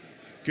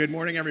Good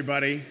morning,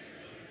 everybody.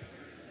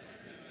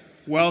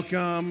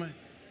 Welcome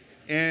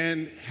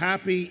and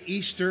happy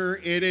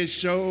Easter. It is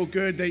so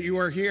good that you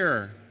are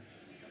here.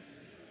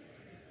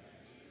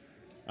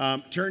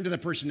 Turn to the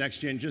person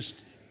next to you and just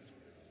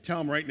tell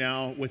them right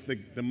now, with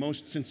the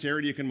most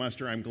sincerity you can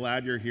muster, I'm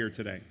glad you're here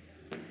today.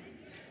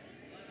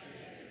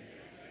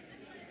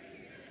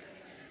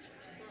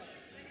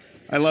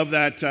 I love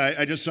that.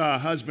 I just saw a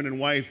husband and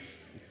wife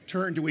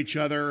turn to each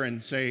other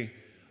and say,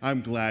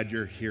 I'm glad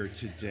you're here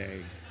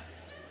today.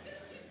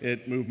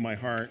 It moved my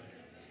heart.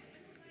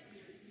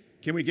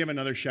 Can we give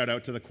another shout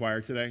out to the choir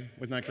today?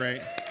 Wasn't that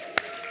great?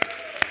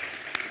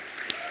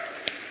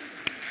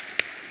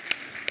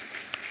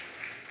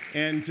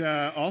 And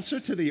also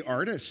to the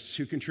artists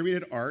who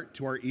contributed art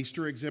to our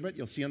Easter exhibit.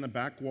 You'll see on the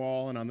back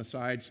wall and on the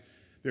sides,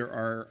 there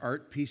are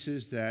art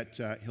pieces that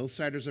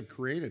Hillsiders have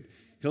created.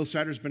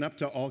 Hillsiders been up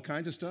to all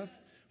kinds of stuff.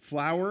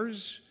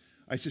 Flowers.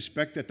 I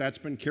suspect that's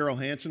been Carol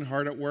Hansen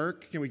hard at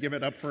work. Can we give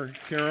it up for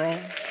Carol?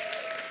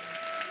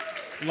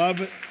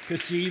 Love to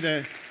see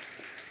the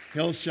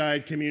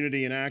Hillside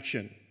community in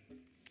action.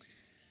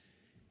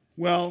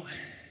 Well,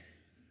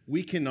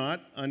 we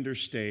cannot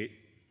understate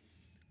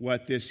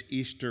what this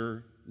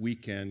Easter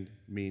weekend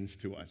means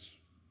to us.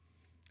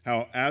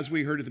 How, as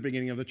we heard at the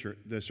beginning of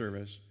the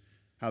service,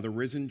 how the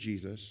risen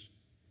Jesus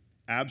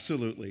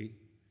absolutely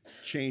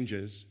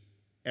changes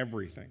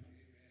everything.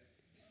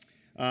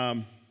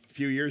 A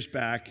few years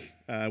back,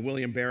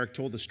 William Barrick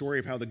told the story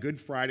of how the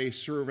Good Friday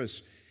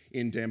service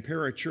in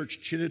Dampera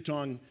Church,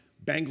 Chittagong,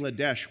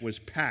 Bangladesh, was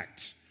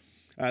packed.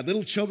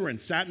 Little children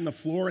sat on the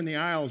floor in the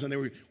aisles, and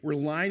they were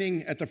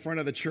lining at the front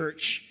of the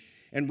church,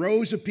 and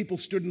rows of people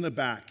stood in the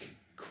back,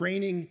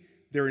 craning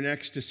their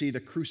necks to see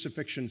the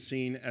crucifixion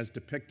scene as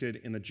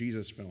depicted in the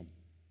Jesus film.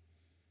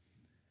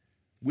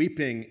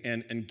 Weeping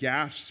and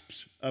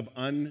gasps of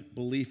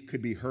unbelief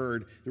could be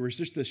heard. There was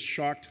just this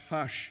shocked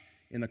hush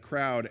in the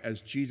crowd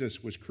as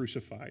Jesus was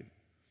crucified.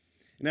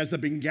 And as the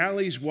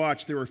Bengalis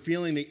watched, they were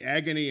feeling the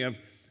agony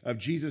of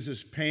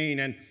Jesus' pain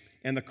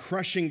and the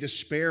crushing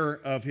despair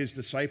of his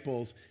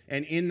disciples.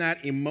 And in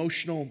that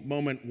emotional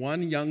moment,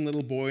 one young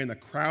little boy in the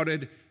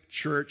crowded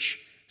church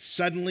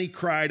suddenly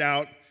cried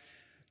out,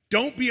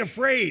 "Don't be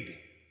afraid.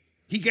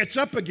 He gets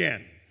up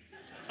again.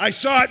 I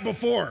saw it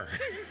before."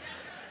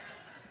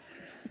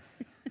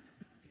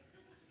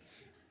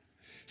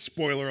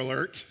 Spoiler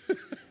alert.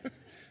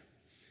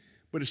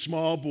 But a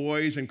small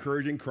boy's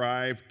encouraging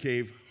cry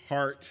gave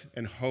heart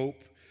and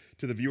hope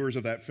to the viewers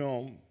of that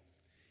film.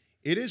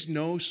 It is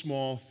no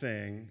small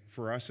thing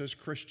for us as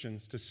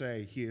Christians to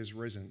say, He is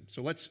risen.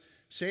 So let's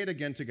say it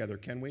again together,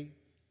 can we?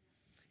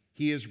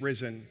 He is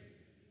risen.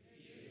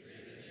 He is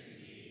risen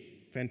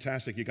indeed.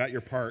 Fantastic. You got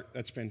your part.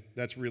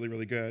 That's really,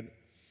 really good.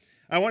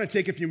 I want to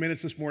take a few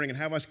minutes this morning and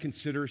have us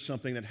consider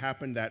something that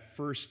happened that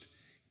first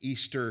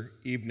Easter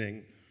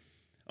evening.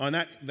 On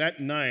that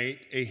night,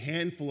 a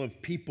handful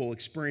of people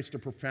experienced a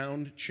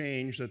profound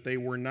change that they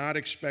were not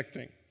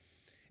expecting.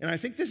 And I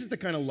think this is the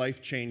kind of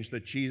life change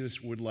that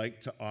Jesus would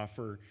like to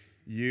offer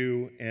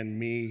you and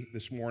me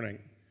this morning.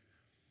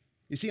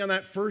 You see, on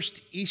that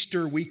first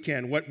Easter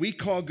weekend, what we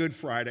call Good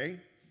Friday,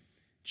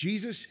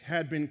 Jesus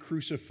had been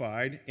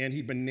crucified and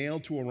he'd been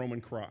nailed to a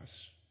Roman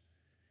cross.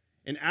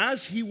 And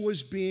as he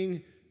was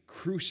being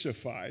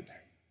crucified,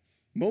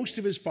 most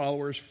of his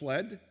followers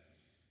fled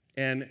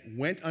and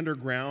went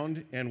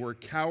underground and were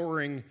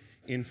cowering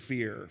in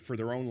fear for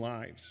their own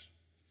lives.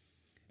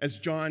 As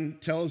John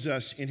tells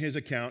us in his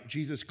account,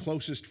 Jesus'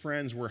 closest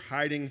friends were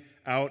hiding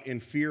out in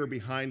fear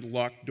behind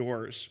locked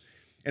doors.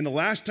 And the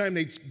last time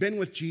they'd been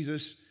with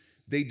Jesus,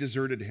 they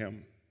deserted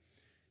him.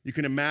 You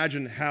can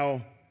imagine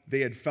how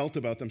they had felt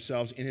about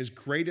themselves. In his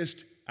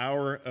greatest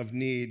hour of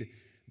need,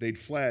 they'd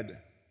fled.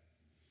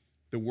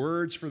 The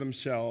words for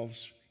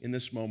themselves in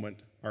this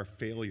moment are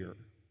failure,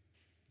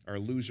 are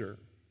loser,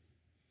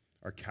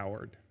 are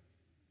coward.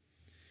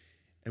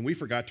 And we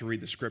forgot to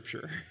read the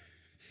scripture.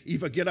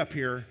 Eva, get up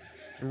here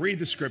and read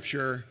the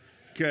scripture,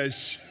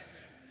 because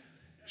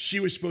she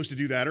was supposed to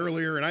do that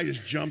earlier, and I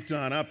just jumped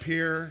on up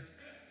here.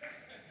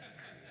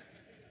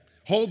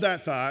 Hold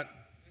that thought.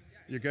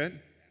 You good?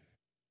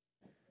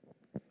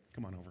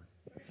 Come on over.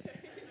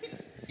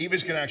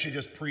 Eva's going to actually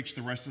just preach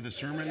the rest of the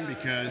sermon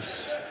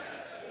because,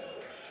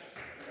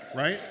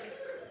 right?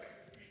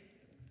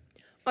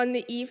 On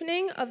the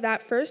evening of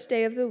that first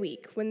day of the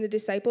week, when the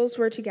disciples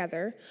were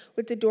together,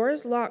 with the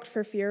doors locked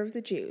for fear of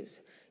the Jews,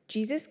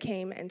 Jesus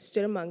came and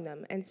stood among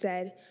them and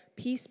said,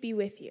 "Peace be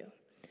with you."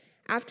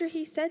 After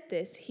he said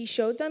this, he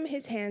showed them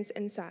his hands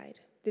and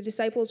side. The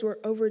disciples were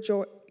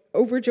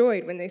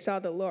overjoyed when they saw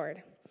the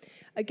Lord.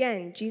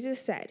 Again, Jesus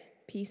said,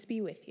 "Peace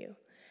be with you.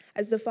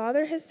 As the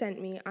Father has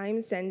sent me, I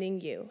am sending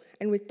you."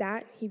 And with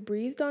that, he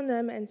breathed on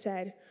them and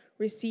said,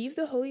 "Receive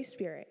the Holy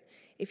Spirit.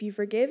 If you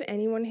forgive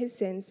anyone his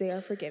sins, they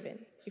are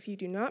forgiven. If you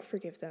do not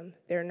forgive them,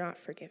 they are not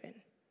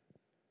forgiven."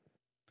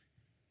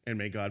 And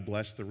may God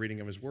bless the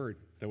reading of his word.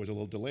 That was a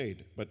little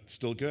delayed, but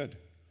still good.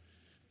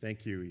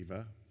 Thank you,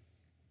 Eva.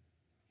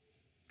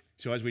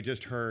 So as we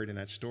just heard in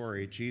that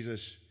story,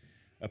 Jesus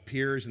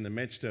appears in the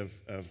midst of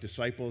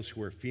disciples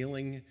who are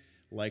feeling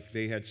like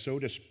they had so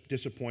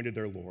disappointed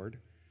their Lord.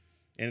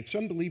 And it's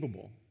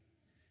unbelievable.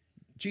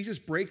 Jesus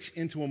breaks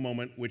into a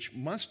moment which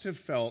must have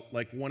felt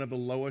like one of the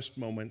lowest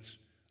moments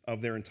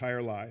of their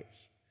entire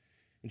lives.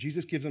 And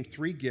Jesus gives them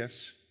 3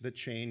 gifts that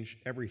change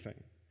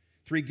everything.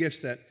 3 gifts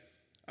that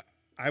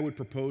I would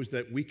propose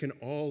that we can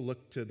all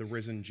look to the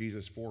risen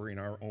Jesus for in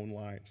our own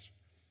lives.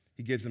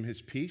 He gives them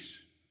his peace,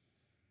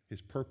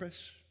 his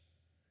purpose,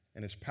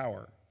 and his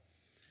power.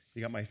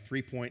 You got my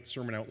 3-point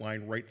sermon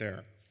outline right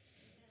there.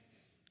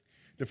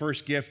 The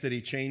first gift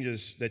that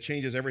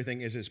changes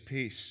everything is his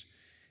peace.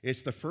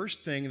 It's the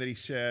first thing that he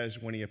says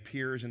when he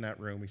appears in that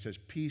room. He says,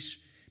 "Peace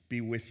be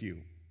with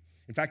you."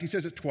 In fact, he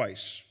says it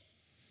twice.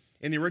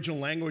 In the original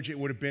language, it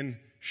would have been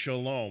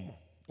shalom,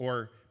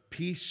 or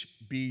peace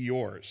be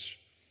yours.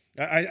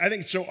 I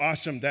think it's so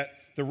awesome that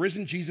the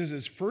risen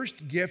Jesus'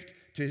 first gift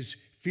to his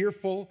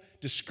fearful,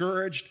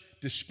 discouraged,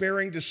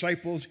 despairing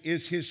disciples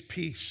is his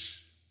peace.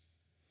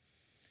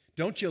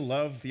 Don't you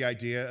love the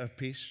idea of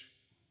peace?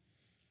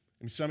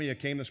 I mean, some of you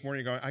came this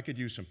morning going, I could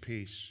use some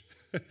peace.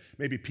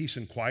 Maybe peace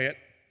and quiet.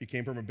 You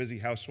came from a busy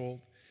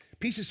household.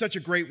 Peace is such a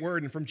great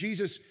word, and from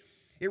Jesus,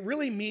 it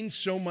really means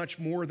so much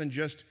more than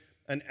just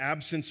an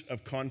absence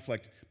of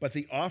conflict, but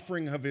the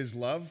offering of his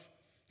love,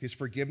 his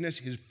forgiveness,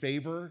 his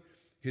favor,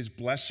 his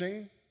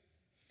blessing.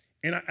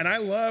 And I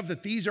love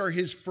that these are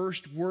his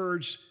first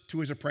words to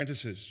his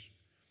apprentices.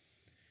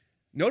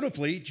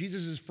 Notably,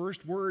 Jesus'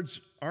 first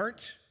words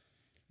aren't,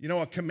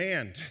 a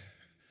command.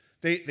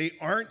 They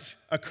aren't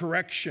a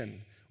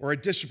correction or a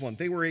discipline.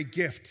 They were a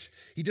gift.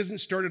 He doesn't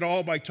start at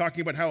all by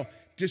talking about how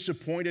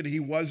disappointed he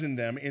was in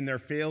them in their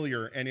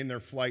failure and in their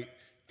flight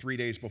 3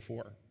 days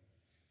before.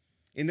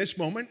 In this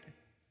moment,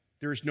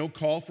 there is no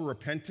call for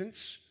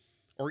repentance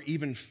or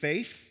even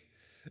faith.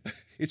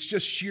 It's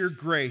just sheer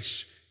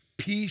grace.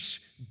 Peace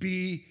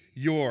be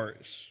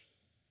yours.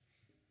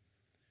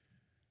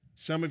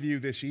 Some of you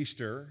this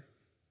Easter,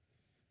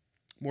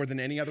 more than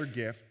any other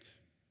gift,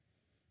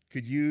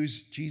 could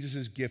use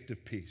Jesus' gift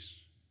of peace.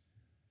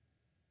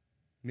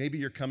 Maybe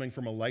you're coming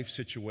from a life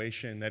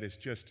situation that is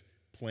just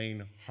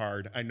plain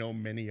hard. I know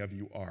many of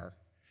you are.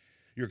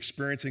 You're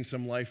experiencing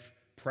some life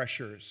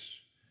pressures,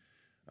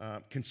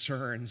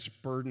 concerns,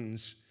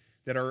 burdens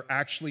that are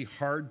actually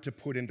hard to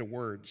put into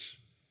words.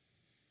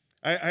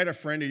 I had a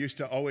friend who used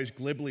to always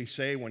glibly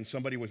say when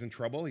somebody was in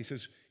trouble, he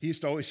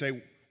used to always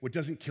say, what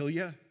doesn't kill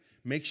you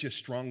makes you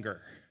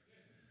stronger.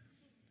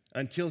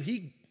 Until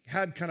he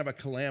had kind of a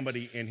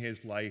calamity in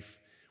his life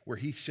where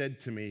he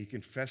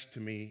confessed to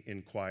me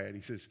in quiet,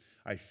 he says,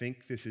 I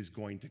think this is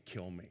going to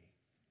kill me.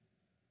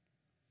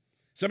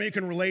 Some of you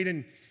can relate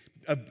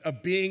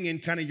of being in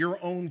kind of your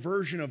own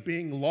version of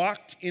being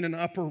locked in an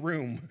upper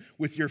room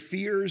with your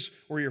fears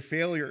or your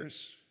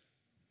failures.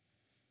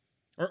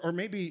 Or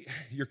maybe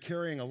you're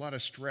carrying a lot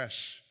of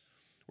stress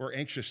or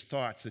anxious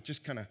thoughts that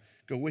just kind of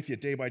go with you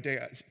day by day.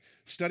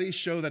 Studies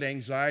show that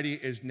anxiety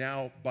is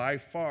now by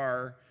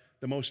far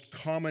the most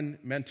common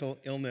mental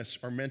illness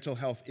or mental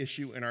health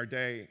issue in our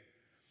day.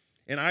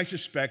 And I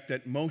suspect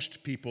that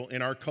most people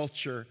in our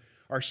culture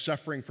are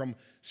suffering from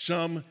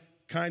some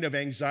kind of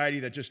anxiety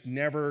that just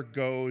never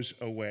goes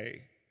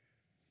away.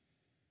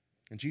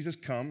 And Jesus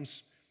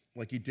comes,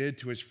 like he did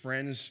to his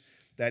friends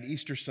that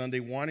Easter Sunday,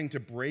 wanting to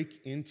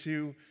break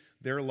into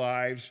their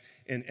lives.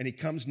 And he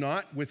comes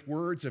not with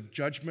words of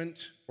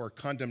judgment or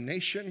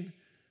condemnation,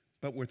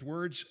 but with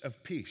words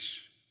of peace.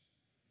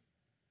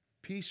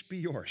 Peace be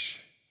yours.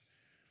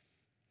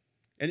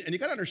 And you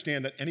got to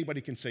understand that anybody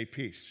can say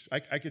peace.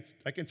 I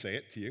can say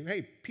it to you.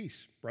 Hey,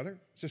 peace, brother,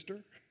 sister.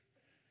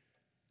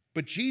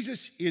 But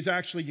Jesus is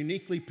actually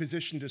uniquely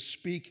positioned to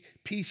speak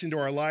peace into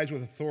our lives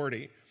with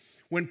authority.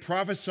 When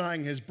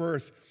prophesying his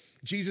birth,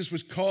 Jesus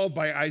was called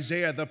by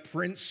Isaiah the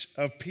Prince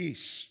of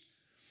Peace.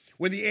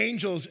 When the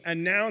angels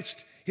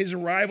announced his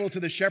arrival to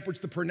the shepherds,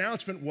 the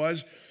pronouncement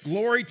was,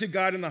 glory to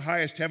God in the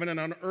highest heaven, and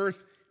on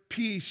earth,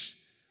 peace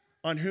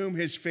on whom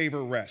his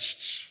favor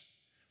rests.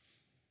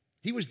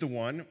 He was the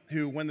one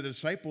who, when the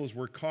disciples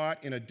were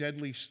caught in a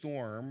deadly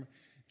storm,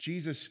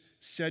 Jesus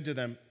said to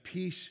them,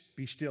 peace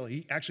be still.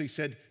 He actually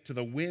said to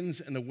the winds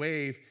and the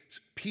waves,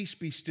 peace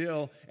be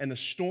still, and the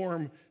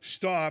storm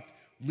stopped,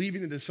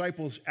 leaving the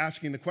disciples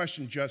asking the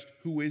question just,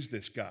 who is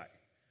this guy?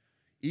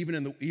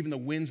 Even the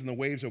winds and the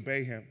waves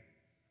obey him.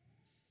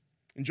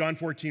 In John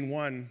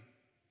 14:1,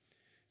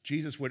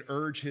 Jesus would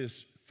urge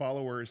his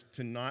followers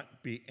to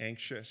not be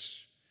anxious.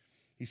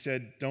 He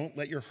said, don't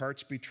let your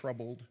hearts be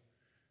troubled.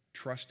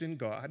 Trust in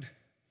God.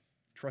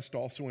 Trust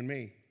also in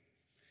me.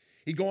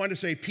 He'd go on to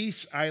say,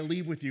 peace I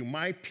leave with you.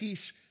 My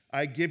peace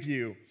I give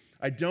you.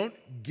 I don't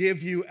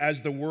give you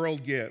as the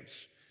world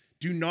gives.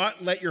 Do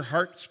not let your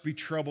hearts be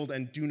troubled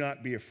and do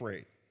not be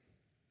afraid.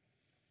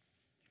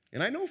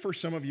 And I know for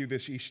some of you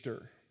this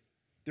Easter,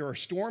 there are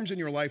storms in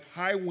your life,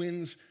 high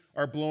winds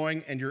are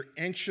blowing, and you're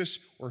anxious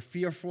or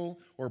fearful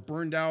or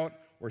burned out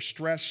or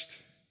stressed.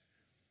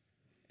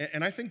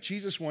 And I think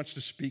Jesus wants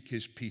to speak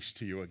his peace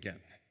to you again.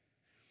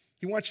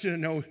 He wants you to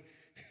know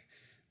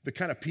the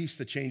kind of peace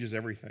that changes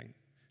everything.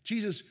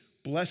 Jesus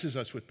blesses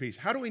us with peace.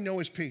 How do we know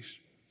his peace?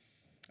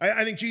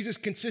 I think Jesus'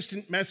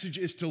 consistent message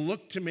is to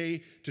look to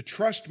me, to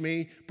trust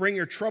me, bring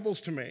your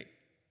troubles to me.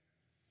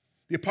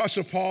 The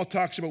Apostle Paul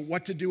talks about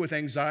what to do with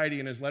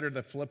anxiety in his letter to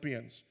the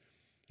Philippians.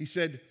 He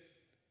said,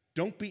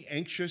 don't be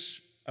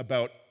anxious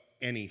about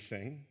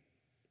anything,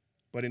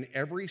 but in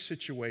every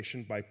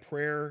situation, by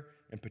prayer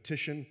and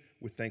petition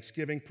with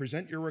thanksgiving,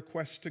 present your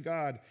requests to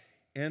God,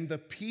 and the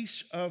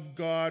peace of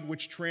God,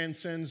 which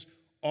transcends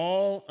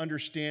all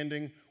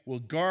understanding, will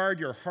guard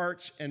your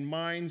hearts and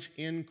minds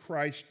in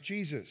Christ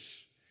Jesus.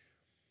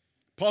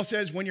 Paul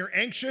says, when you're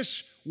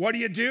anxious, what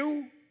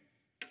do?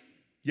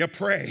 You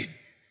pray.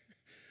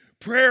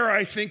 Prayer,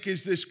 I think,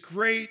 is this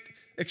great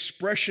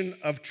expression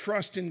of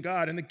trust in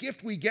God. And the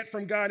gift we get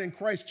from God in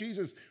Christ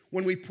Jesus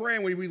when we pray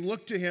and when we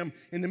look to him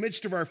in the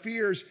midst of our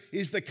fears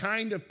is the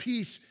kind of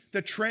peace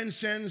that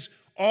transcends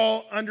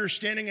all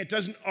understanding. It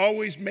doesn't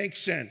always make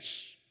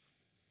sense.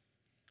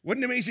 What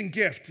an amazing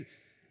gift.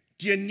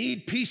 Do you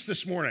need peace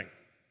this morning?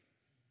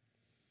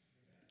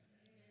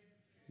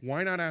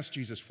 Why not ask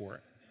Jesus for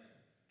it?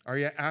 Are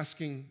you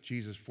asking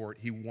Jesus for it?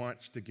 He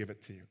wants to give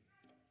it to you.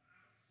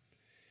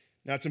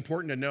 Now, it's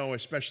important to know,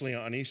 especially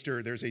on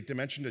Easter, there's a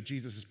dimension to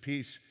Jesus'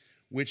 peace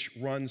which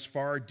runs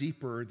far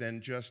deeper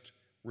than just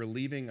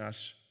relieving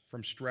us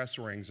from stress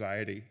or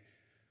anxiety.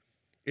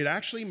 It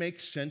actually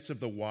makes sense of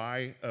the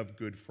why of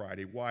Good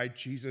Friday, why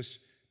Jesus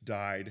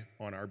died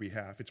on our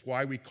behalf. It's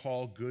why we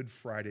call Good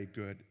Friday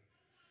good.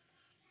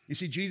 You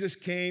see, Jesus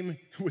came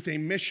with a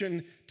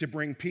mission to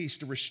bring peace,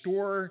 to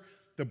restore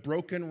the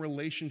broken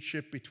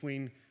relationship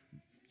between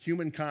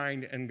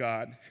humankind and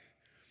God,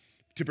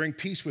 to bring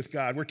peace with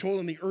God. We're told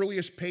in the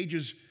earliest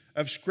pages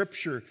of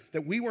Scripture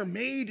that we were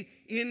made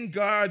in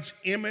God's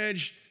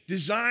image,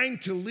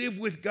 designed to live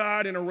with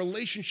God in a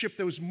relationship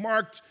that was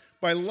marked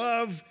by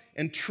love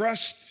and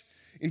trust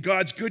in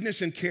God's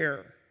goodness and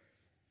care.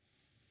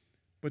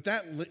 But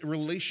that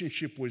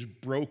relationship was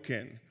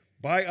broken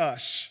by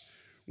us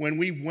when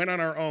we went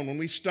on our own, when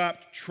we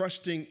stopped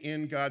trusting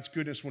in God's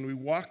goodness, when we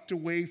walked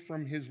away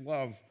from his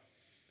love,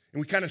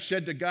 and we kind of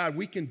said to God,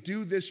 we can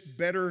do this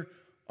better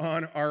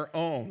on our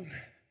own. And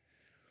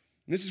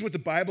this is what the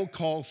Bible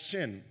calls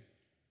sin.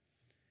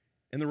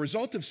 And the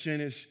result of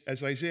sin is,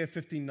 as Isaiah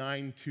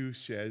 59:2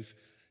 says,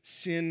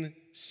 sin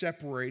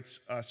separates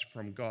us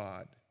from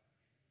God.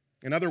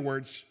 In other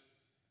words,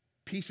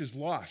 peace is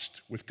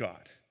lost with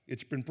God.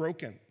 It's been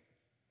broken.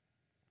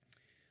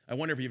 I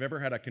wonder if you've ever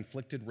had a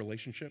conflicted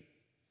relationship.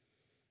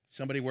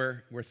 Somebody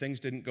where things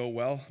didn't go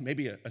well,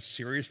 maybe a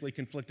seriously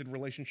conflicted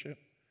relationship.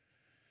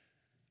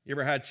 You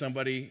ever had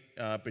somebody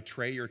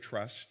betray your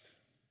trust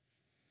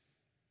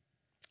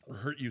or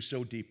hurt you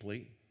so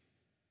deeply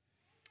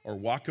or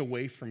walk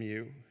away from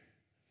you?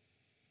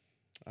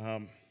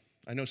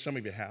 I know some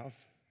of you have.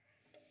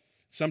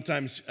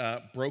 Sometimes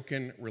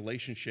broken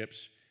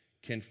relationships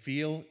can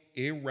feel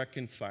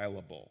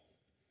irreconcilable.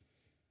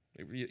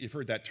 You've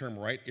heard that term,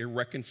 right?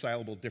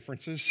 Irreconcilable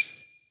differences.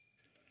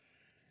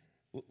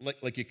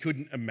 Like you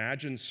couldn't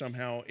imagine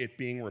somehow it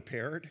being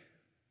repaired.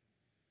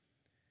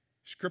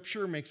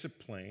 Scripture makes it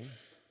plain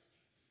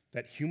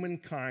that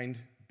humankind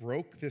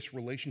broke this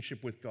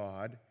relationship with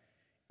God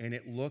and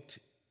it looked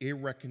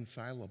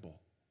irreconcilable.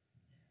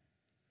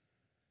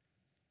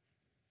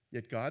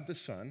 Yet God the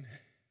Son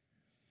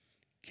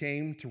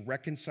came to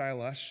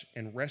reconcile us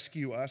and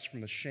rescue us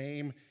from the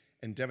shame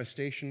and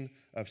devastation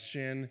of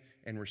sin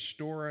and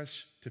restore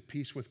us to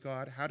peace with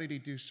God. How did he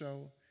do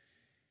so?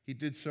 He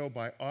did so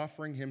by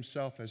offering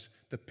himself as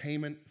the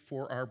payment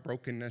for our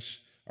brokenness,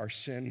 our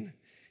sin.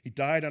 He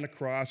died on a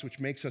cross, which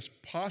makes it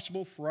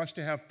possible for us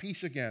to have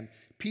peace again,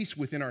 peace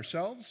within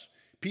ourselves,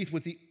 peace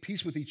with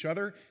each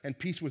other, and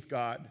peace with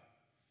God.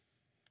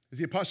 As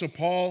the Apostle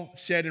Paul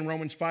said in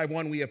Romans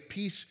 5:1, we have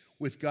peace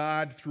with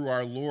God through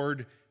our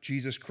Lord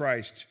Jesus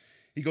Christ.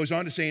 He goes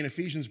on to say in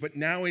Ephesians, but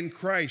now in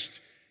Christ,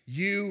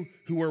 you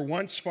who were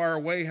once far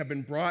away have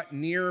been brought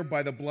near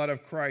by the blood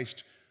of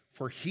Christ,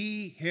 for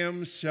he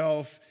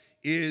himself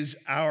is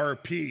our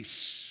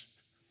peace.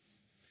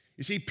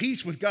 You see,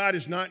 peace with God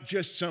is not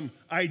just some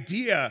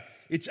idea,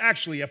 it's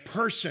actually a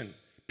person.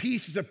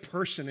 Peace is a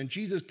person, and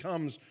Jesus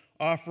comes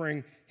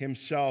offering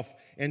himself.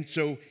 And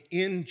so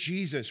in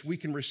Jesus, we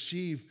can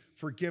receive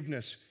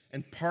forgiveness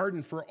and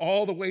pardon for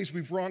all the ways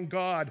we've wronged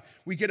God.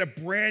 We get a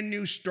brand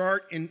new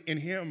start in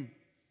him.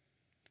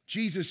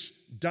 Jesus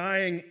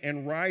dying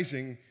and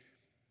rising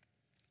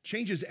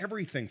changes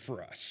everything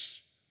for us.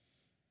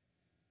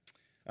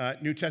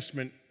 New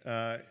Testament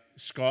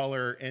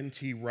scholar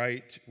N.T.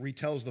 Wright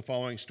retells the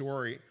following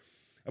story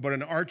about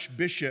an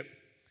archbishop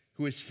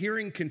who is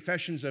hearing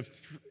confessions of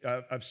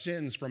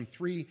sins from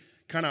three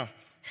kind of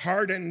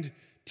hardened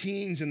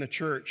teens in the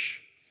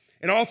church.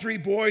 And all three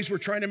boys were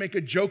trying to make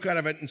a joke out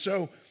of it. And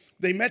so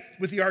they met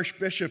with the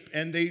archbishop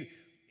and they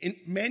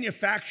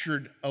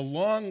manufactured a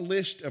long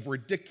list of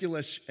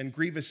ridiculous and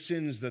grievous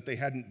sins that they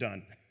hadn't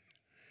done.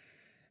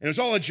 And it was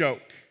all a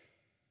joke.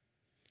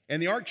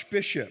 And the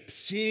archbishop,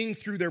 seeing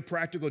through their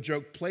practical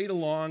joke, played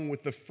along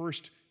with the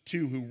first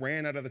two who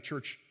ran out of the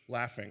church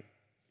laughing.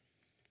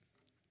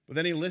 But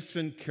then he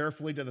listened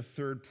carefully to the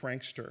third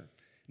prankster.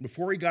 And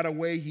before he got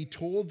away, he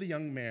told the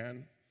young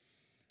man,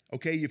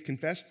 okay, you've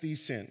confessed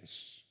these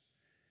sins.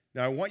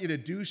 Now I want you to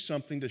do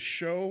something to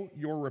show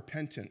your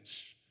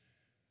repentance.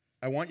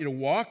 I want you to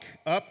walk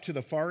up to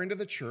the far end of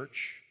the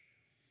church,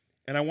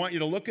 and I want you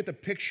to look at the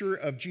picture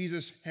of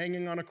Jesus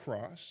hanging on a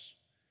cross,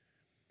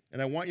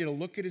 and I want you to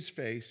look at his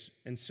face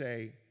and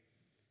say,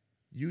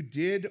 you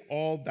did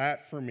all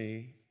that for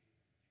me,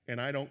 and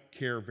I don't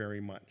care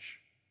very much.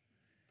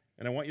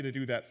 And I want you to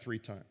do that 3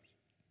 times.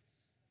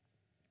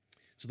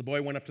 So the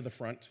boy went up to the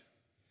front.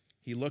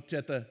 He looked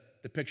at the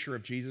picture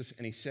of Jesus,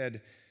 and he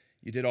said,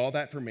 you did all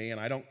that for me, and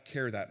I don't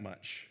care that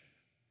much.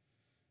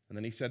 And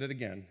then he said it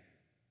again,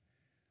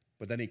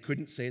 but then he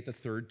couldn't say it the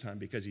 3rd time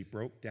because he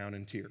broke down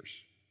in tears.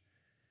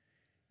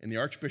 And the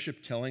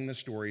archbishop telling the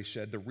story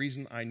said, the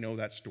reason I know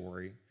that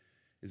story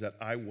is that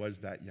I was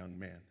that young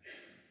man.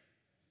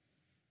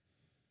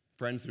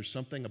 Friends, there's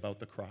something about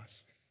the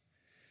cross,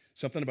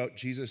 something about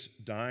Jesus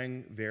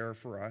dying there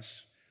for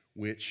us,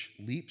 which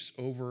leaps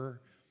over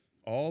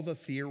all the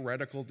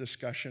theoretical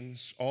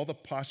discussions, all the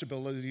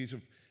possibilities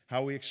of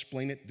how we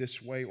explain it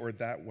this way or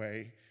that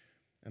way,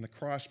 and the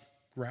cross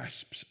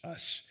grasps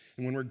us.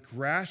 And when we're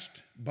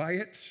grasped by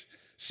it,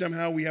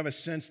 somehow we have a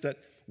sense that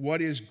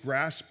what is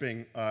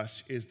grasping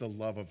us is the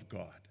love of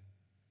God.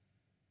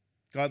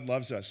 God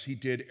loves us. He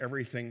did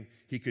everything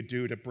he could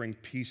do to bring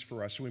peace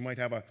for us so we might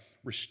have a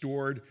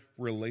restored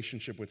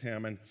relationship with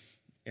him,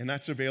 and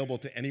that's available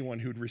to anyone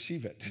who'd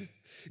receive it.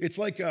 It's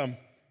like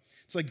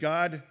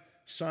God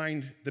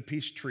signed the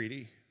peace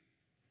treaty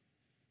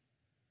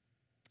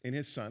in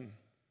his son,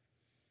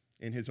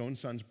 in his own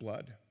son's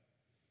blood,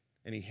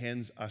 and he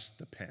hands us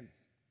the pen.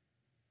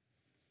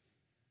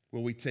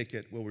 Will we take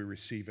it? Will we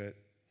receive it?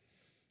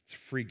 It's a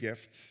free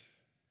gift.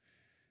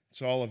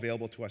 It's all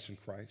available to us in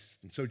Christ.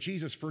 And so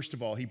Jesus, first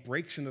of all, he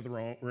breaks into the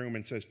room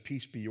and says,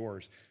 peace be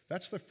yours.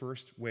 That's the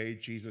first way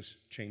Jesus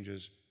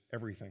changes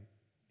everything.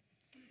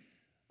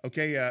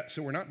 Okay,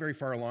 so we're not very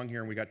far along here,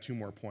 and we got 2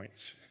 more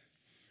points.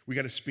 We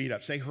got to speed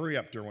up. Say, hurry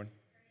up, Durwin.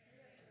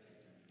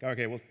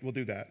 Okay, we'll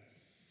do that.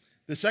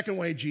 The second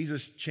way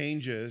Jesus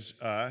changes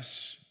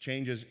us,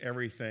 changes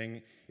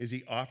everything, is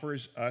he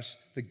offers us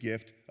the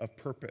gift of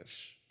purpose.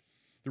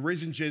 The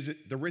risen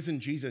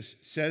Jesus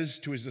says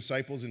to his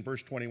disciples in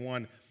verse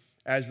 21,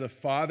 as the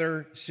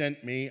Father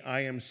sent me,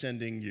 I am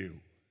sending you.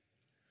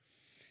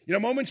 You know,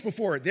 moments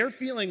before, they're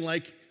feeling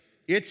like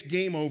it's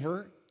game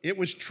over. It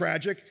was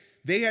tragic.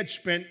 They had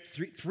spent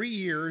 3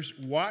 years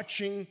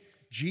watching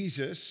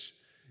Jesus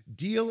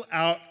deal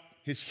out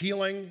his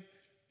healing,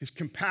 his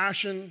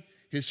compassion,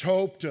 his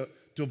hope to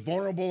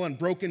vulnerable and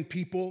broken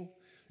people.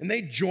 And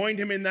they joined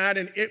him in that,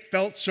 and it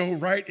felt so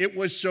right. It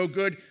was so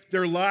good.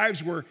 Their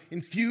lives were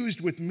infused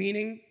with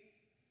meaning.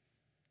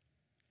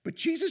 But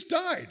Jesus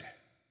died.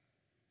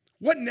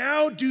 What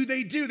now do?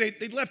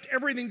 They left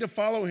everything to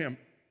follow him.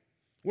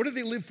 What do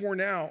they live for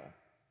now?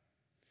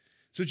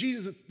 So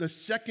Jesus, the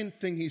second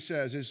thing he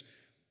says is,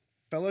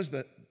 fellas,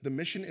 the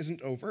mission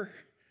isn't over.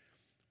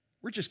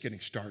 We're just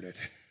getting started.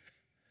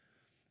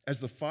 As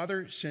the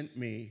Father sent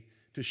me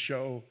to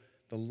show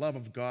the love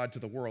of God to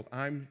the world,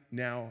 I'm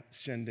now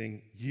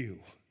sending you.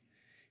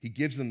 He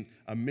gives them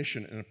a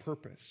mission and a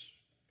purpose.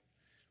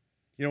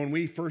 You know, when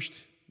we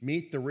first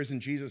meet the risen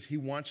Jesus, he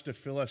wants to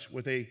fill us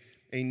with a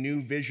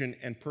new vision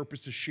and purpose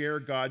to share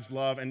God's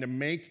love and to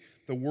make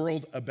the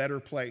world a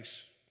better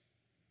place.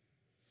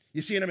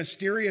 You see, in a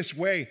mysterious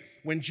way,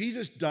 when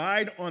Jesus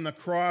died on the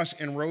cross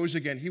and rose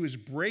again, he was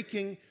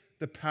breaking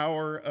the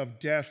power of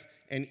death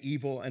and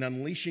evil and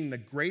unleashing the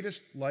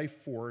greatest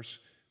life force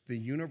the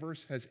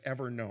universe has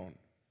ever known.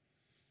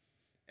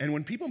 And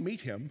when people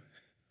meet him,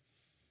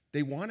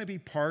 they want to be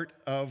part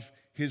of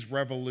his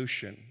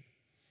revolution,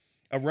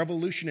 a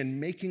revolution in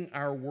making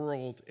our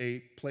world a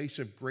place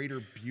of greater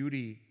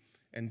beauty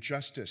and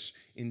justice,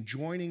 in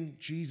joining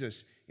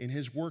Jesus in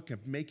his work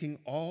of making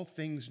all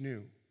things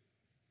new.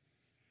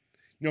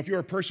 You know, if you're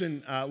a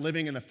person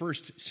living in the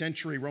 1st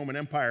century Roman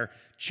Empire,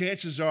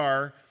 chances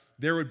are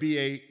there would be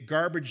a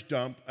garbage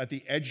dump at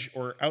the edge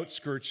or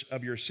outskirts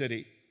of your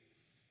city.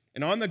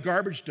 And on the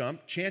garbage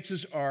dump,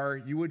 chances are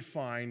you would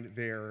find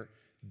there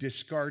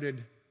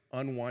discarded,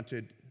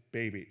 unwanted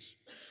babies.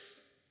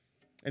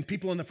 And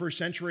people in the 1st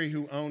century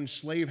who owned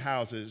slave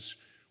houses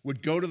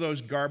would go to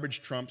those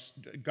garbage dumps,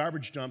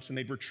 and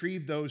they'd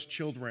retrieve those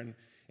children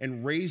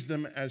and raise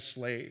them as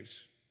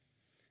slaves.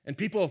 And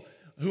people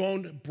who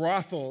owned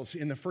brothels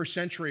in the 1st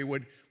century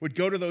would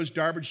go to those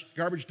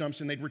garbage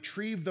dumps, and they'd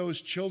retrieve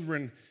those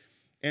children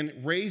and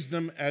raise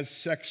them as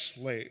sex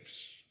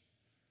slaves.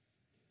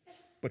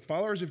 But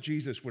followers of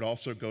Jesus would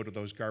also go to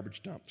those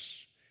garbage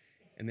dumps,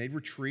 and they'd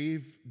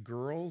retrieve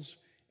girls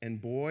and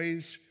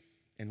boys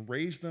and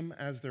raise them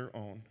as their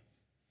own.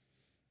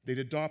 They'd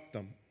adopt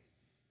them.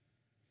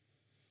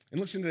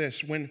 And listen to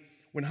this, when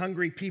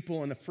hungry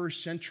people in the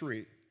first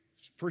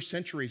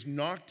centuries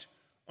knocked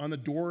on the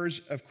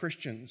doors of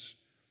Christians,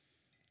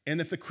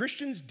 and if the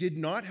Christians did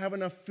not have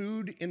enough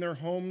food in their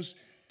homes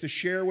to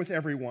share with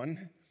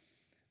everyone,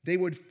 they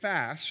would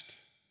fast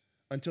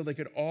until they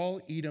could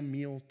all eat a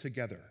meal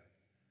together.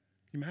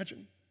 Can you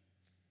imagine?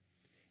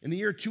 In the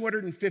year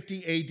 250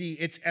 AD,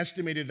 it's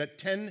estimated that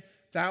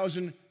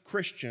 10,000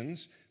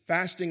 Christians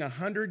fasting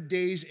 100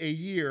 days a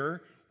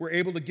year were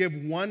able to give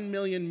 1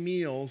 million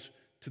meals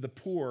to the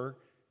poor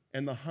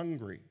and the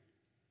hungry.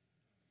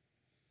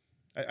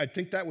 I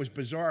think that was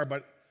bizarre,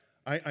 but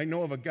I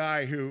know of a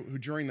guy who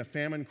during the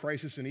famine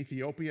crisis in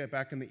Ethiopia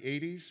back in the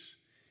 80s,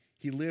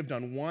 he lived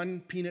on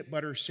one peanut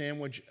butter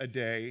sandwich a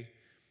day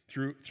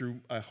through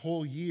a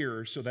whole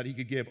year so that he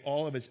could give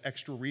all of his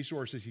extra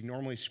resources he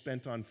normally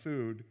spent on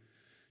food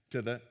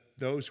to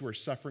those who are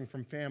suffering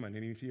from famine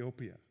in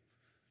Ethiopia.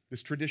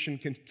 This tradition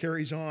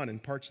carries on in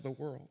parts of the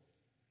world.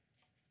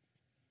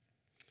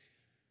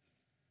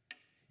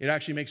 It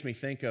actually makes me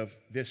think of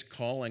this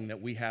calling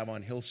that we have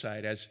on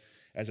Hillside as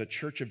a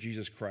church of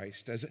Jesus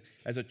Christ,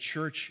 as a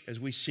church as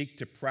we seek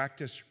to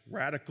practice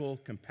radical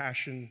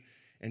compassion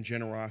and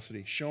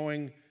generosity,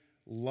 showing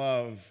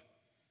love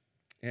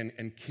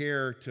and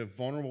care to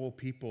vulnerable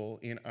people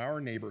in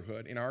our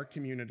neighborhood, in our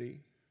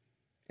community,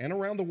 and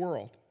around the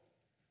world.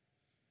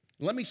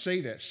 Let me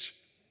say this,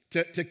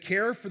 to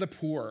care for the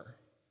poor,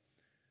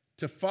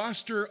 to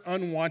foster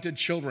unwanted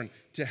children,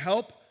 to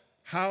help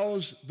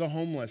house the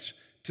homeless,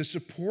 to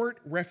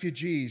support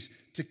refugees,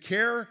 to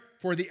care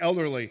for the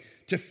elderly,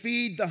 to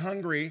feed the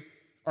hungry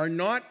are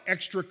not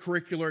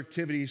extracurricular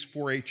activities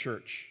for a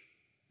church.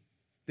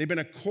 They've been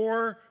a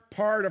core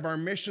part of our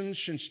mission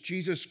since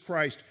Jesus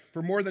Christ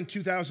for more than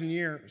 2,000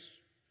 years.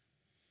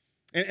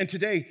 And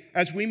today,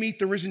 as we meet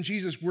the risen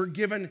Jesus, we're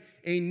given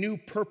a new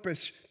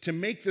purpose to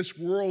make this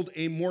world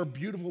a more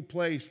beautiful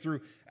place through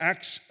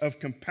acts of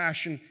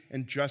compassion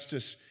and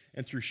justice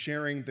and through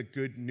sharing the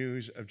good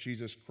news of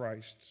Jesus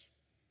Christ.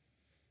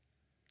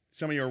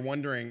 Some of you are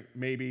wondering,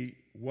 maybe,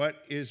 what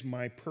is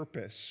my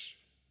purpose?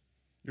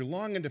 You're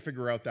longing to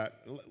figure out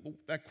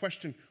that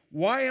question,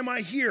 why am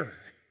I here?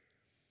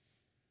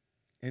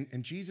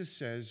 And Jesus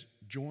says,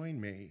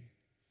 join me.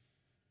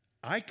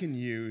 I can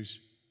use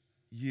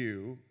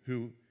you,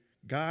 who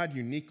God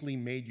uniquely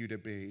made you to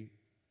be,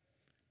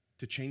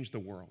 to change the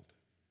world.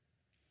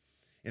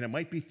 And it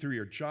might be through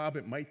your job,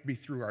 it might be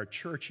through our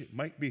church, it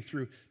might be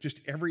through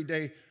just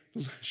everyday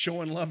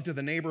showing love to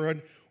the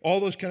neighborhood, all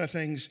those kind of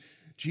things.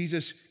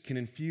 Jesus can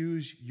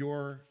infuse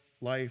your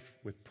life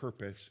with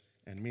purpose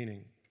and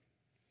meaning.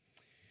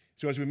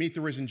 So as we meet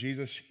the risen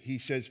Jesus, he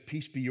says,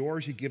 peace be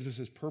yours. He gives us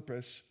his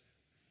purpose.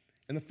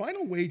 And the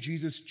final way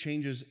Jesus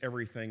changes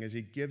everything is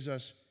he gives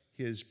us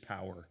his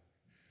power.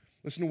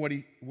 Listen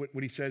to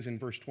what he says in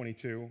verse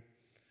 22,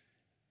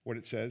 what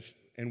it says.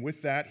 And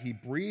with that, he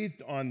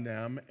breathed on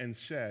them and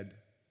said,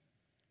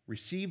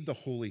 receive the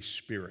Holy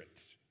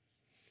Spirit.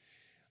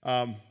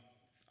 I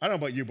don't know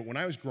about you, but when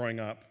I was growing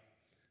up,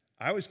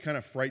 I was kind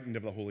of frightened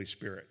of the Holy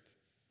Spirit.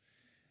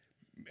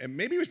 And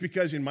maybe it was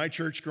because in my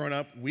church growing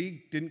up,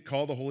 we didn't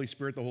call the Holy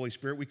Spirit the Holy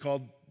Spirit. We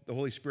called the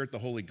Holy Spirit the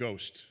Holy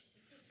Ghost.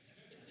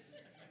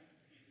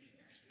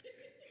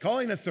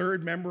 Calling the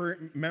third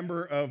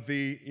member of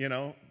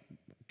the,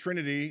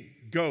 Trinity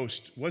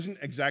ghost wasn't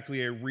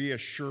exactly a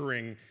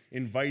reassuring,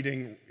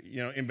 inviting,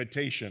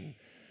 invitation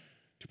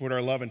to put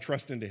our love and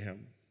trust into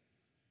him.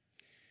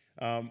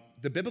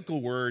 The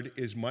biblical word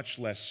is much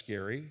less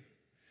scary.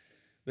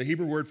 The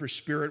Hebrew word for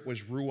spirit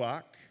was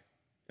ruach,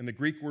 and the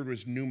Greek word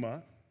was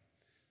pneuma.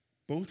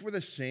 Both were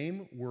the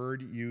same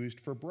word used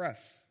for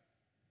breath.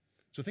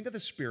 So think of the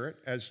Spirit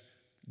as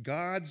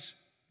God's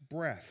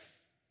breath.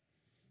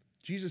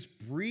 Jesus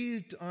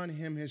breathed on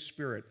him his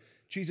Spirit.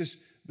 Jesus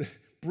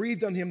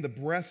breathed on him the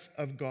breath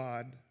of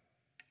God.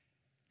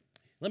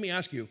 Let me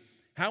ask you,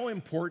 how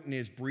important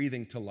is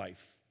breathing to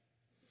life?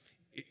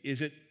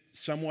 Is it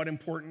somewhat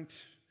important,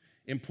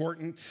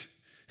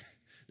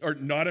 or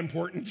not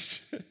important,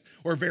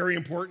 or very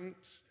important?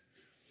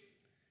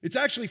 It's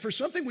actually, for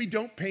something we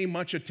don't pay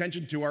much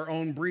attention to, our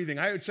own breathing,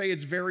 I would say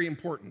it's very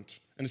important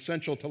and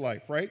essential to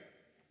life, right?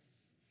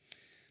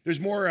 There's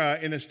more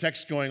in this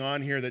text going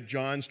on here that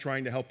John's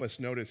trying to help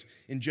us notice.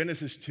 In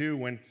Genesis 2,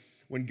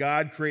 when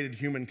God created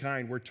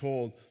humankind, we're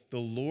told, the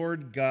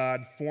Lord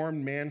God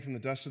formed man from the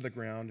dust of the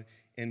ground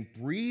and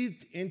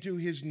breathed into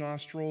his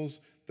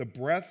nostrils the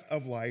breath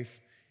of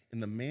life,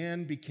 and the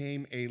man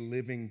became a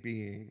living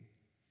being.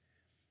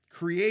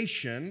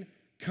 Creation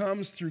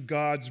comes through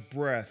God's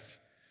breath.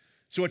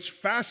 So it's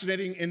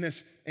fascinating in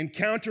this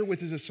encounter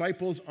with his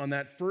disciples on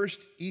that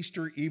first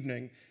Easter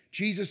evening,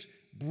 Jesus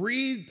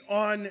breathed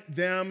on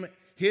them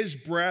his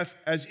breath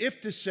as if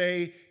to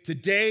say,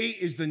 today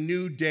is the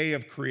new day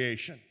of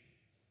creation.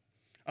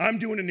 I'm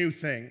doing a new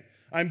thing.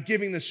 I'm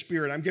giving the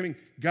Spirit. I'm giving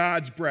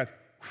God's breath.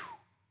 Whew.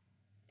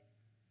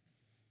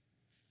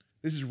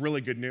 This is really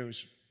good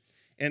news.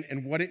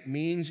 And what it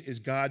means is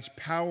God's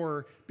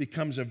power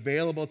becomes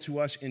available to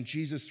us in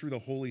Jesus through the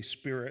Holy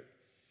Spirit.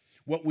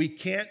 What we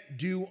can't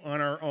do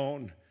on our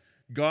own,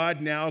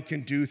 God now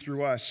can do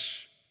through us.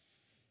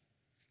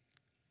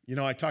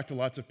 I talk to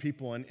lots of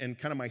people, and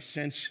kind of my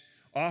sense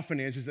often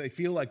is they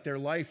feel like their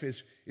life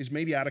is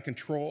maybe out of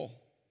control,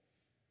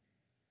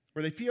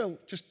 or they feel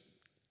just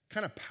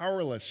kind of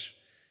powerless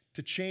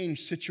to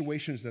change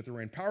situations that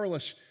they're in,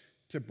 powerless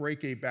to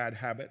break a bad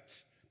habit,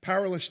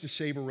 powerless to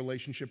save a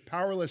relationship,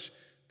 powerless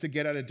to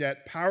get out of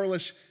debt,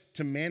 powerless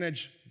to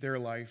manage their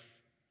life.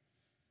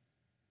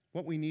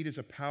 What we need is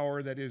a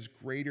power that is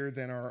greater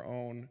than our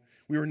own.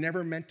 We were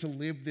never meant to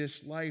live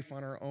this life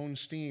on our own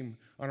steam,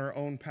 on our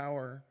own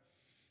power.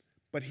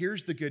 But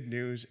here's the good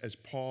news, as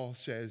Paul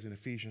says in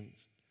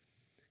Ephesians.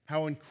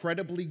 How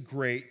incredibly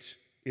great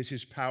is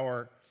his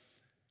power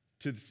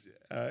to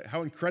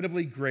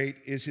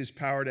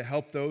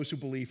help those who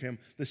believe him,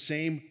 the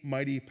same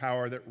mighty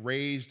power that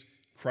raised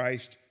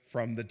Christ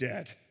from the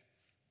dead.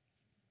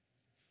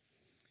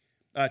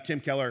 Tim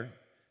Keller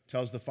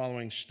tells the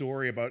following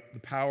story about the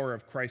power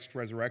of Christ's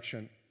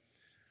resurrection.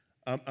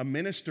 A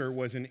minister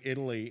was in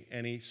Italy,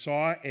 and he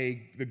saw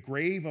the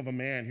grave of a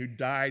man who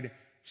died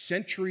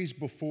centuries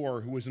before,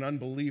 who was an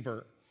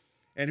unbeliever,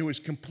 and who was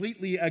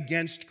completely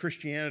against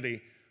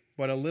Christianity,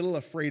 but a little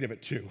afraid of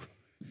it too.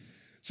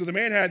 So the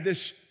man had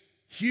this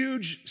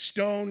huge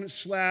stone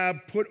slab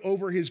put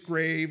over his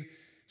grave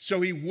so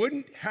he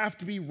wouldn't have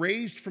to be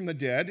raised from the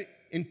dead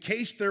in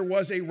case there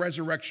was a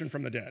resurrection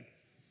from the dead.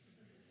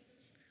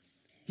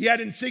 He had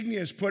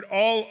insignias put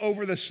all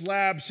over the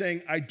slab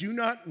saying, "I do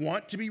not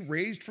want to be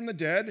raised from the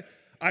dead.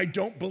 I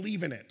don't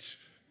believe in it."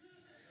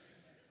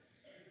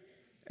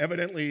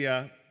 Evidently,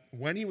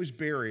 when he was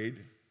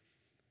buried,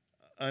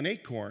 an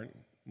acorn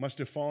must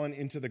have fallen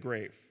into the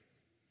grave.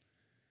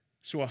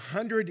 So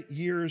 100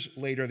 years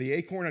later, the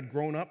acorn had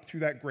grown up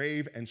through that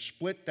grave and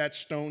split that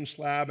stone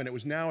slab, and it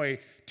was now a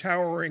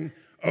towering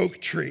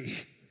oak tree.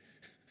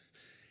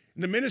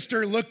 And the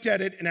minister looked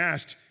at it and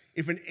asked,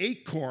 if an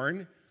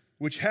acorn,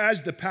 which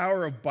has the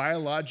power of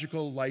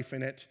biological life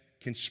in it,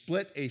 can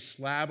split a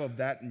slab of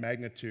that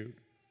magnitude,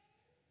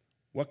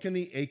 what can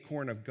the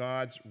acorn of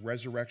God's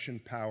resurrection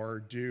power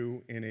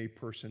do in a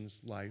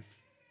person's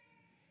life?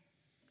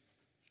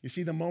 You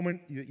see, the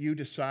moment that you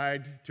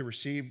decide to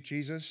receive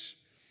Jesus,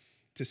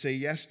 to say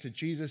yes to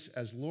Jesus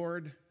as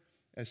Lord,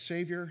 as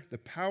Savior, the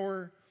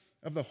power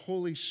of the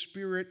Holy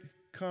Spirit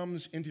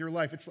comes into your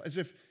life. It's as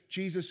if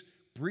Jesus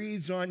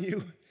breathes on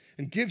you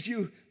and gives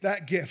you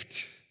that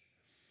gift.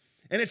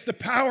 And it's the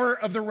power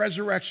of the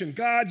resurrection,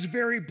 God's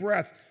very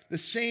breath, the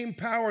same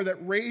power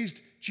that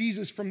raised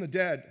Jesus from the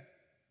dead.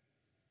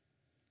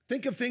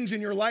 Think of things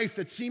in your life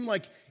that seem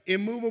like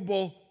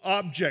immovable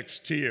objects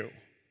to you.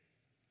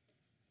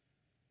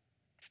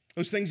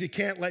 Those things you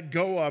can't let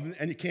go of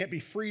and you can't be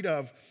freed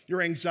of.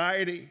 Your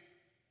anxiety,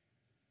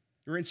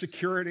 your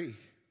insecurity,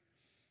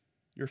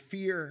 your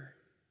fear,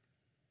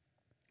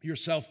 your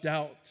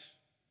self-doubt.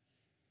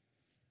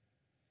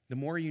 The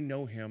more you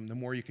know him, the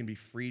more you can be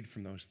freed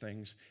from those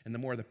things, and the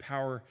more the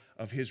power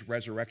of his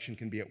resurrection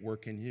can be at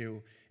work in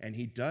you. And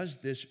he does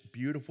this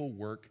beautiful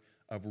work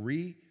of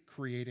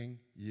recreating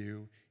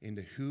you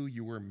into who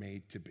you were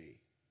made to be.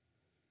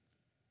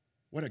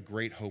 What a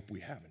great hope we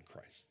have in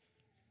Christ.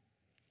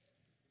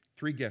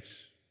 3 gifts.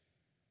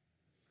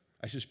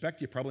 I suspect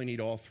you probably need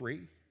all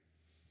 3.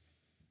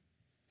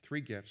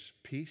 3 gifts: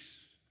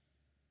 peace,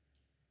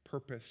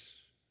 purpose,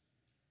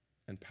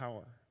 and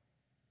power.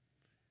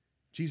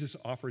 Jesus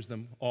offers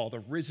them all.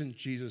 The risen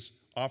Jesus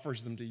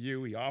offers them to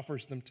you. He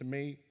offers them to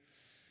me.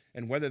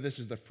 And whether this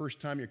is the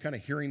first time you're kind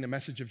of hearing the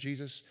message of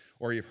Jesus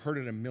or you've heard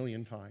it a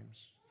million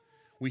times,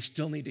 we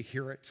still need to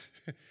hear it.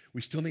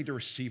 We still need to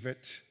receive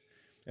it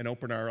and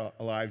open our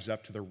lives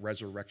up to the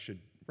resurrected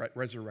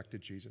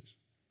Jesus.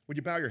 Would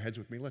you bow your heads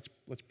with me? Let's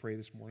pray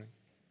this morning.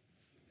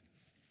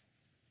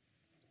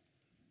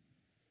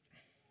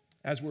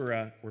 As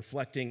we're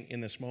reflecting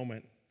in this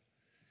moment,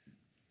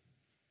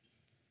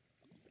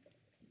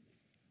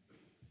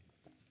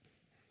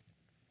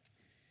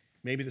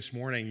 maybe this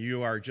morning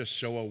you are just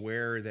so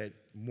aware that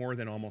more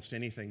than almost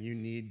anything, you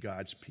need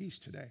God's peace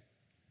today.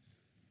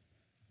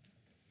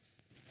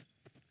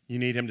 You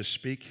need him to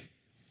speak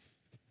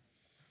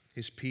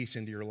his peace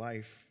into your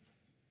life.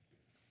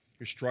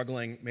 You're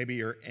struggling, maybe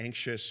you're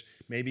anxious,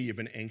 maybe you've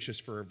been anxious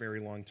for a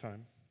very long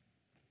time.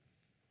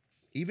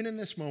 Even in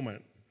this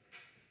moment,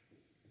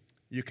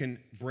 you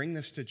can bring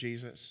this to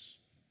Jesus.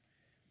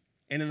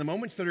 And in the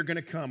moments that are going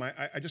to come,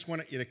 I just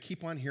want you to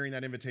keep on hearing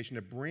that invitation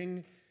to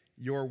bring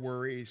your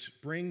worries,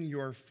 bring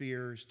your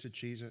fears to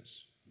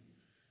Jesus.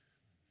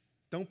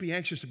 Don't be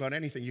anxious about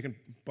anything. You can,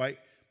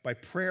 by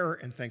prayer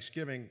and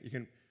thanksgiving, you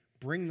can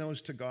bring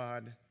those to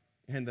God,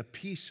 and the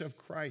peace of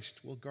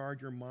Christ will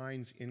guard your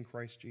minds in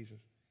Christ Jesus.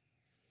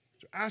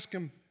 So ask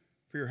him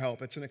for your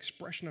help. It's an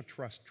expression of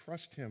trust.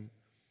 Trust him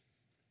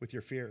with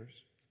your fears.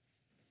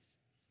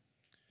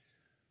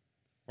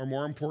 Or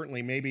more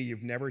importantly, maybe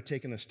you've never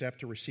taken the step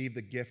to receive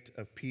the gift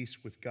of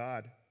peace with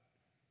God.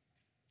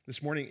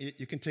 This morning,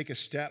 you can take a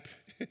step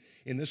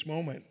in this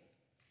moment.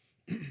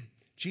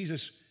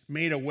 Jesus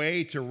made a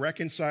way to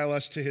reconcile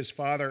us to his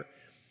Father.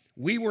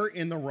 We were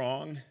in the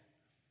wrong,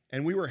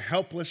 and we were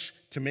helpless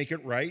to make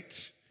it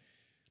right.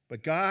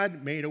 But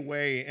God made a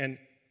way, and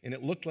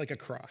it looked like a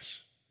cross.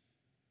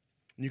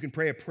 And you can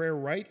pray a prayer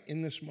right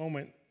in this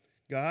moment.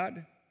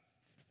 God,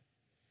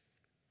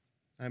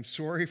 I'm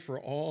sorry for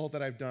all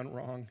that I've done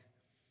wrong,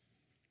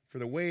 for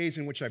the ways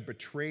in which I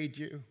betrayed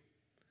you,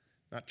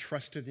 not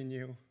trusted in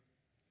you,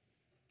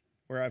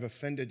 where I've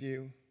offended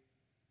you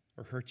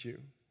or hurt you.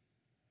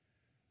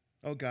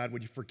 Oh God,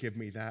 would you forgive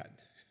me that?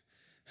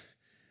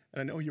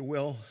 And I know you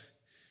will,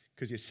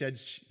 because you said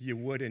you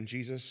would in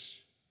Jesus.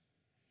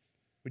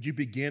 Would you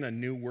begin a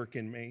new work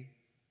in me?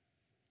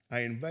 I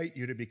invite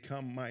you to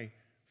become my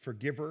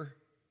forgiver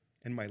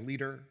and my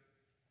leader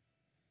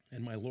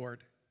and my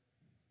Lord.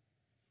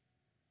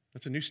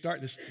 That's a new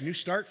start. This new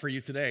start for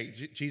you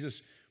today.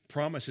 Jesus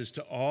promises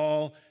to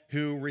all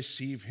who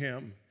receive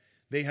him,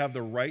 they have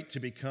the right to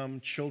become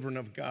children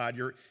of God.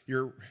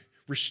 You're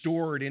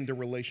restored into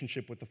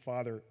relationship with the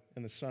Father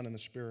and the Son and the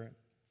Spirit.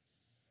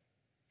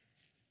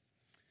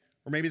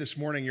 Or maybe this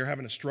morning you're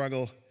having a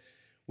struggle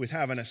with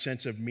having a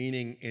sense of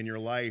meaning in your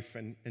life,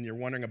 and you're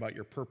wondering about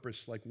your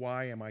purpose, like,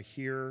 why am I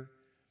here?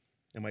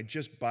 Am I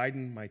just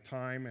biding my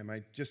time? Am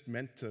I just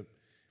meant to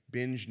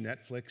binge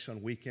Netflix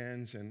on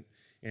weekends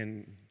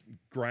and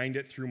grind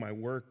it through my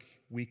work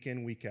week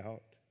in, week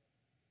out?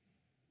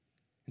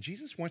 And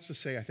Jesus wants to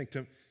say, I think,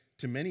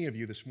 to many of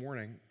you this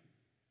morning,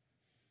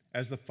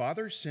 as the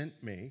Father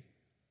sent me,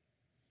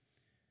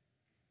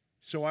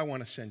 so I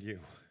want to send you.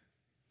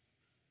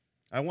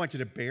 I want you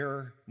to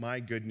bear my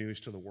good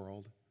news to the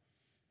world.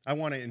 I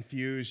want to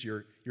infuse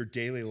your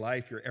daily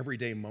life, your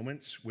everyday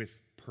moments with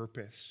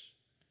purpose.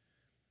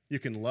 You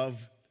can love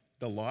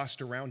the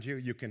lost around you.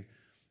 You can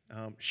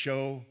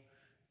show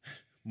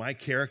my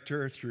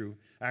character through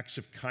acts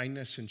of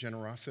kindness and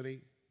generosity.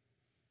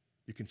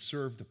 You can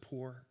serve the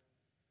poor.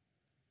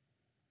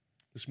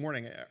 This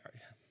morning,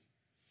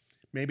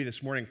 maybe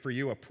this morning for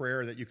you, a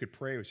prayer that you could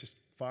pray was just,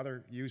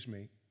 Father, use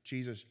me.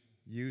 Jesus,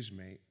 use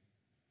me.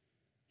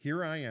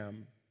 Here I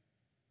am.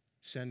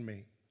 Send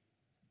me.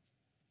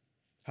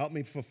 Help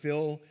me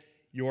fulfill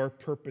your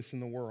purpose in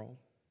the world.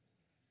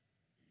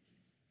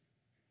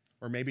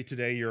 Or maybe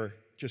today you're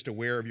just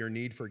aware of your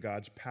need for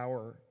God's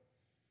power.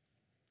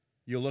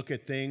 You look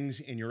at things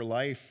in your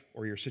life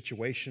or your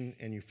situation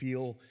and you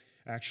feel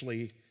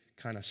actually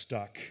kind of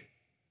stuck.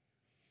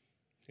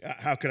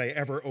 How could I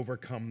ever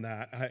overcome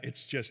that?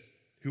 It's just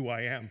who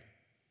I am.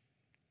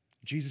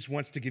 Jesus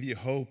wants to give you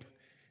hope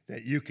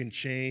that you can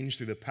change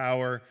through the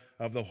power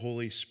of the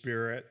Holy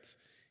Spirit.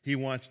 He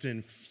wants to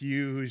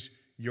infuse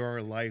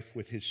your life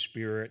with his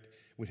Spirit,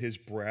 with his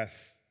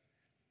breath.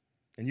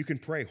 And you can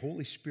pray,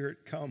 Holy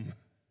Spirit, come.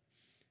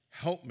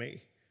 Help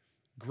me,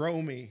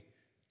 grow me,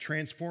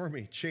 transform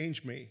me,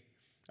 change me.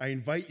 I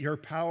invite your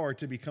power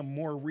to become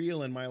more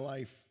real in my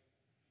life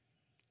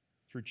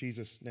through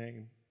Jesus'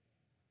 name.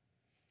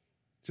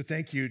 So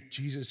thank you,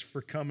 Jesus,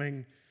 for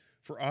coming,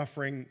 for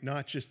offering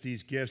not just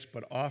these gifts,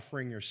 but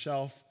offering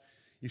yourself.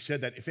 You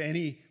said that if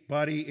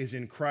anybody is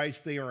in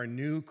Christ, they are a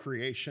new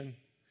creation.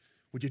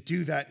 Would you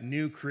do that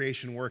new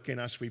creation work in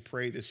us, we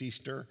pray, this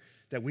Easter,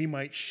 that we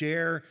might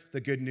share the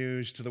good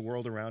news to the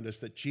world around us,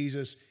 that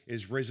Jesus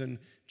is risen,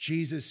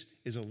 Jesus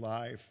is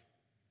alive.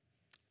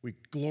 We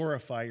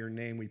glorify your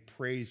name, we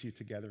praise you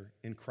together.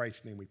 In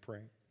Christ's name we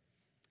pray.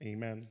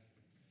 Amen.